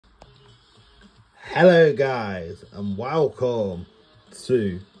Hello guys and welcome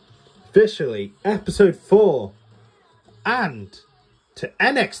to officially episode 4 and to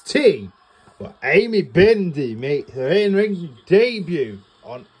NXT, where Amy Bindi makes her in-ring debut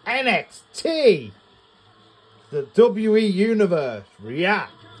on NXT. The WE Universe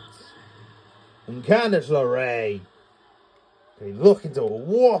reacts, and Candice LeRae is looking to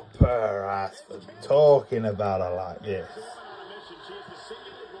whoop her ass for talking about her like this.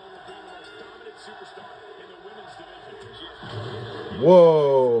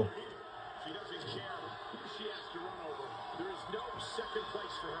 Whoa. She doesn't care who she has to run over. There is no second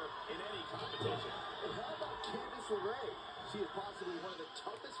place for her in any competition. And how about Candice LeRae? She is possibly one of the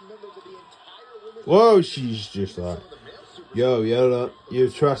toughest members of the entire women's... Whoa, she's just like, yo, you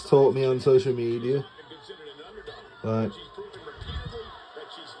trash talk me on social media. Like,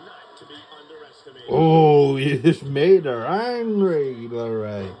 oh, you just made her angry,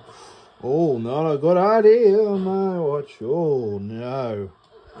 LeRae. Oh, not a good idea on my watch. Oh, no.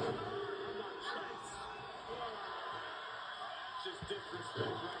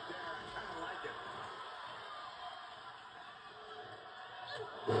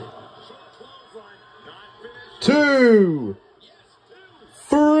 Two,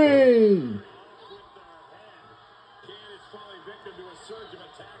 three.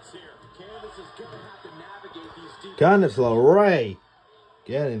 Candice LeRae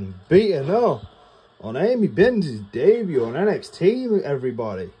getting beaten up on Amy Bindi's debut on NXT,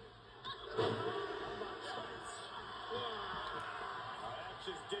 everybody.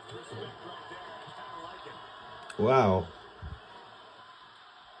 Wow.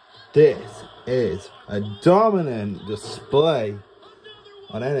 This is a dominant display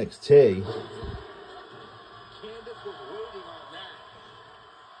on NXT.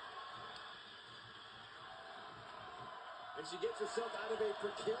 And she gets herself out of a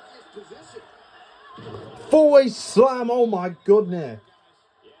precarious position. Four-way slam, oh my goodness.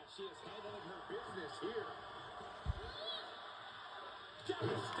 Yeah, she is handling her business here.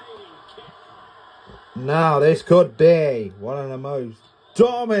 Devastating kick. Now this could be one of the most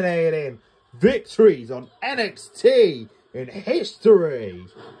dominating victories on NXT in history.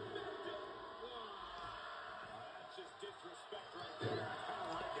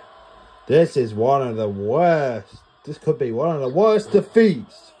 This is one of the worst. This could be one of the worst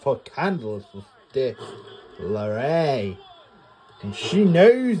defeats for Candice LeRae. And she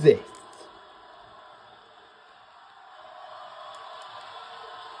knows it.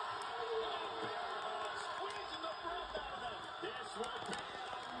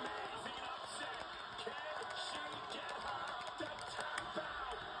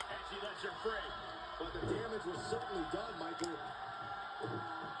 But the damage was certainly done, Michael.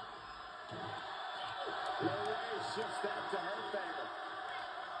 LeRae shifts that to her favor.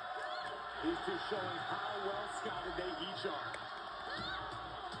 These two showing how well scouted they each are.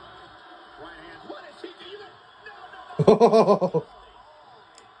 Right hand. What is he doing? No.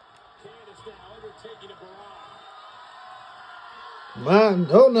 Candice now undertaking a barrage. Man,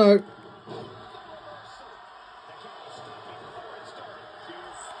 don't know.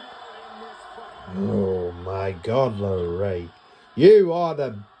 Oh my God, LeRae. You are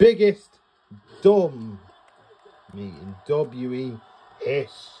the biggest dumb in WE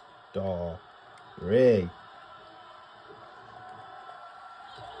history.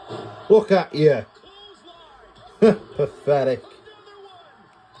 Look at you. Pathetic.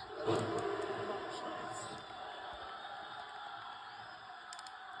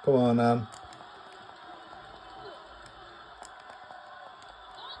 Come on, man.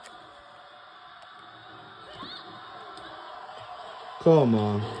 Come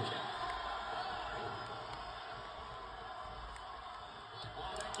on.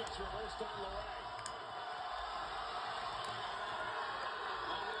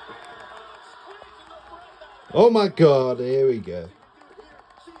 Oh my God, here we go.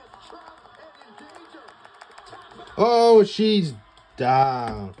 Oh, she's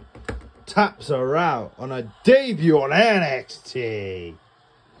down. Taps her out on a debut on NXT.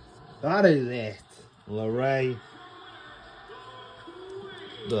 That is it. LeRae.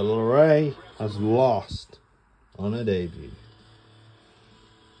 The LeRae has lost on her debut.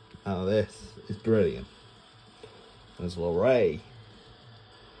 Now this is brilliant. As LeRae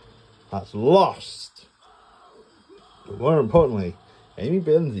has lost. But more importantly, Amy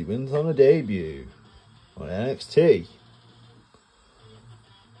Bindi wins on her debut on NXT.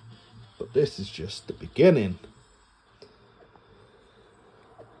 But this is just the beginning.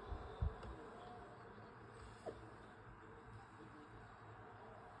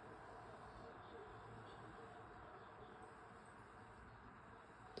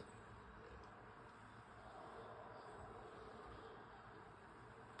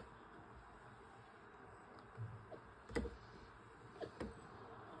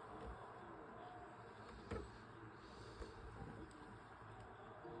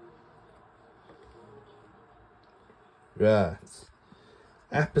 Right.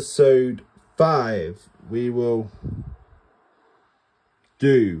 Episode 5 we will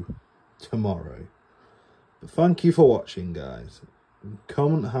do tomorrow. But thank you for watching, guys.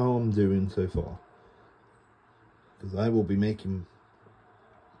 Comment how I'm doing so far, because I will be making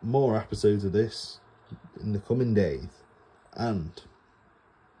more episodes of this in the coming days. And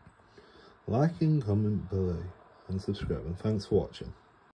like and comment below and subscribe, and thanks for watching.